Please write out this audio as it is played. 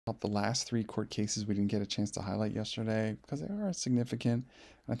The last three court cases we didn't get a chance to highlight yesterday because they are significant.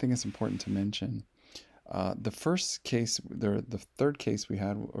 And I think it's important to mention. The first case, the third case we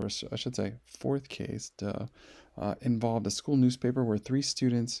had, or I should say, fourth case, involved a school newspaper where three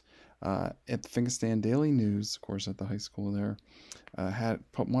students at the Finkelstein Daily News, of course, at the high school there,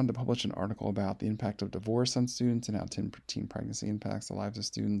 wanted to publish an article about the impact of divorce on students and how teen pregnancy impacts the lives of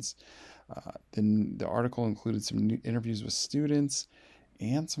students. Then the article included some new interviews with students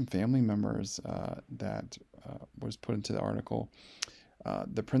and some family members that was put into the article.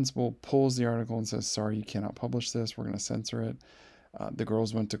 The principal pulls the article and says, "Sorry, you cannot publish this. We're going to censor it." The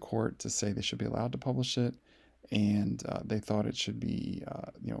girls went to court to say they should be allowed to publish it, and they thought it should be,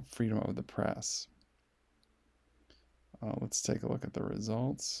 freedom of the press. Let's take a look at the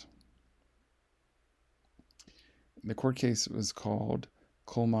results. The court case was called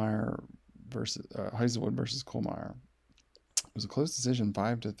Kohlmeyer versus Hazelwood versus Kohlmeyer. It was a close decision,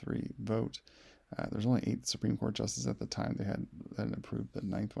 5-3 vote. There's only 8 Supreme Court justices at the time. They hadn't approved the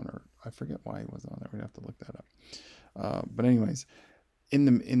ninth one, or I forget why he wasn't on there. We'd have to look that up. But anyways, in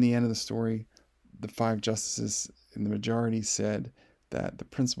the end of the story, the 5 justices in the majority said that the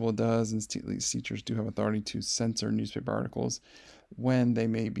principal does, and these teachers do have authority to censor newspaper articles when they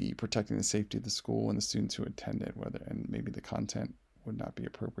may be protecting the safety of the school and the students who attend it, and maybe the content would not be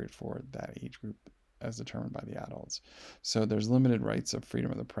appropriate for that age group as determined by the adults. So there's limited rights of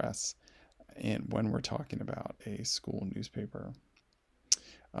freedom of the press, and when we're talking about a school newspaper.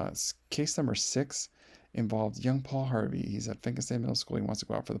 Case number 6 involved young Paul Harvey. He's at Finkelstein Middle School. He wants to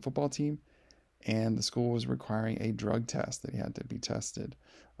go out for the football team, and the school was requiring a drug test that he had to be tested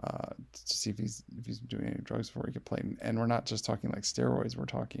to see if he's doing any drugs before he could play. And we're not just talking like steroids. We're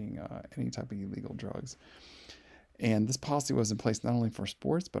talking any type of illegal drugs. And this policy was in place not only for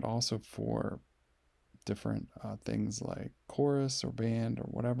sports, but also for different things like chorus or band or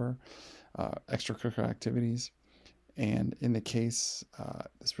whatever, extracurricular activities. And in the case,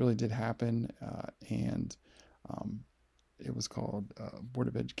 this really did happen, and it was called Board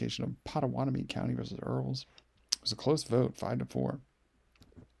of Education of Pottawatomie County versus Earls. It was a close vote, 5-4.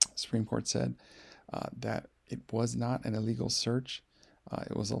 The Supreme Court said that it was not an illegal search.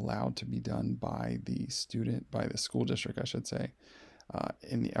 It was allowed to be done by the school district, I should say,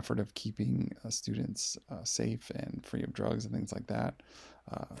 in the effort of keeping students safe and free of drugs and things like that.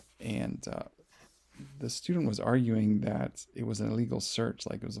 And the student was arguing that it was an illegal search,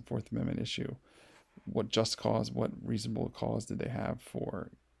 like it was a Fourth Amendment issue. What just cause, what reasonable cause did they have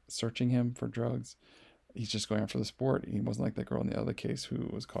for searching him for drugs? He's just going after the sport. He wasn't like that girl in the other case who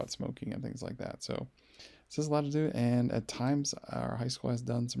was caught smoking and things like that. So this has a lot to do. And at times, our high school has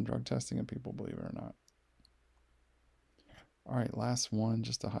done some drug testing of people, believe it or not. All right, last one,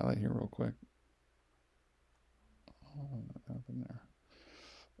 just to highlight here real quick. Oh, what happened there?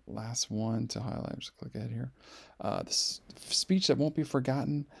 Last one to highlight. Just click ahead here. This speech that won't be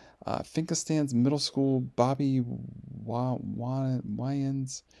forgotten. Finkelstein's middle school, Bobby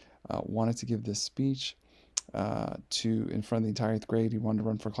Wyans, wanted to give this speech in front of the entire 8th grade. He wanted to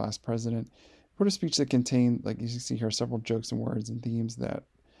run for class president. He wrote a speech that contained, like you see here, several jokes and words and themes that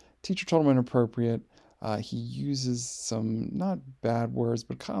teacher told him inappropriate. He uses some not bad words,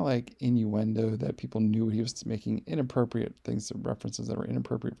 but kind of like innuendo that people knew he was making inappropriate things, references that were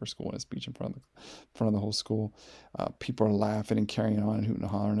inappropriate for school in a speech in front of the whole school. People are laughing and carrying on and hooting and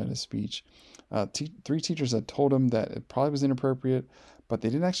hollering at his speech. 3 teachers had told him that it probably was inappropriate, but they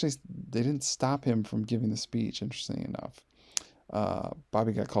didn't stop him from giving the speech. Interestingly enough,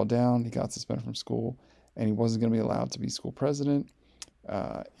 Bobby got called down. He got suspended from school, and he wasn't going to be allowed to be school president.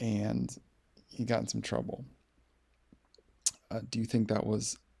 And he got in some trouble. Do you think that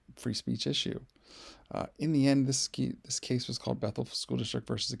was a free speech issue? In the end, this case was called Bethel School District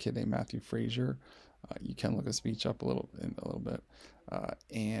versus a kid named Matthew Frazier. You can look a speech up a little bit.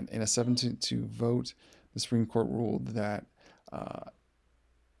 And in a 7-2 vote, the Supreme Court ruled that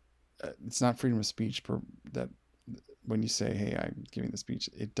it's not freedom of speech that when you say, "Hey, I'm giving the speech,"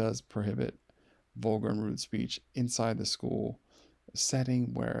 it does prohibit vulgar and rude speech inside the school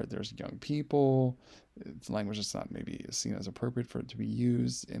setting where there's young people. It's language that's not maybe seen as appropriate for it to be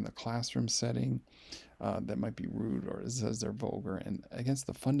used in the classroom setting that might be rude or says they're vulgar and against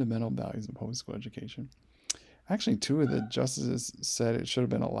the fundamental values of public school education. Actually, 2 of the justices said it should have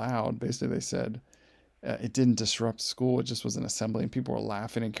been allowed. Basically, they said it didn't disrupt school. It just was an assembly and people were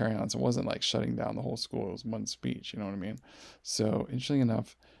laughing and carrying on. So it wasn't like shutting down the whole school. It was one speech. You know what I mean? So interesting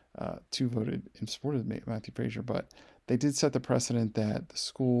enough, 2 voted in support of Matthew Frazier, but they did set the precedent that the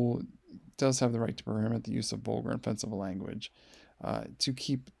school does have the right to prohibit the use of vulgar and offensive language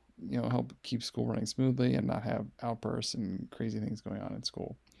to help keep school running smoothly and not have outbursts and crazy things going on in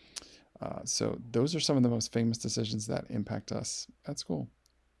school. So those are some of the most famous decisions that impact us at school.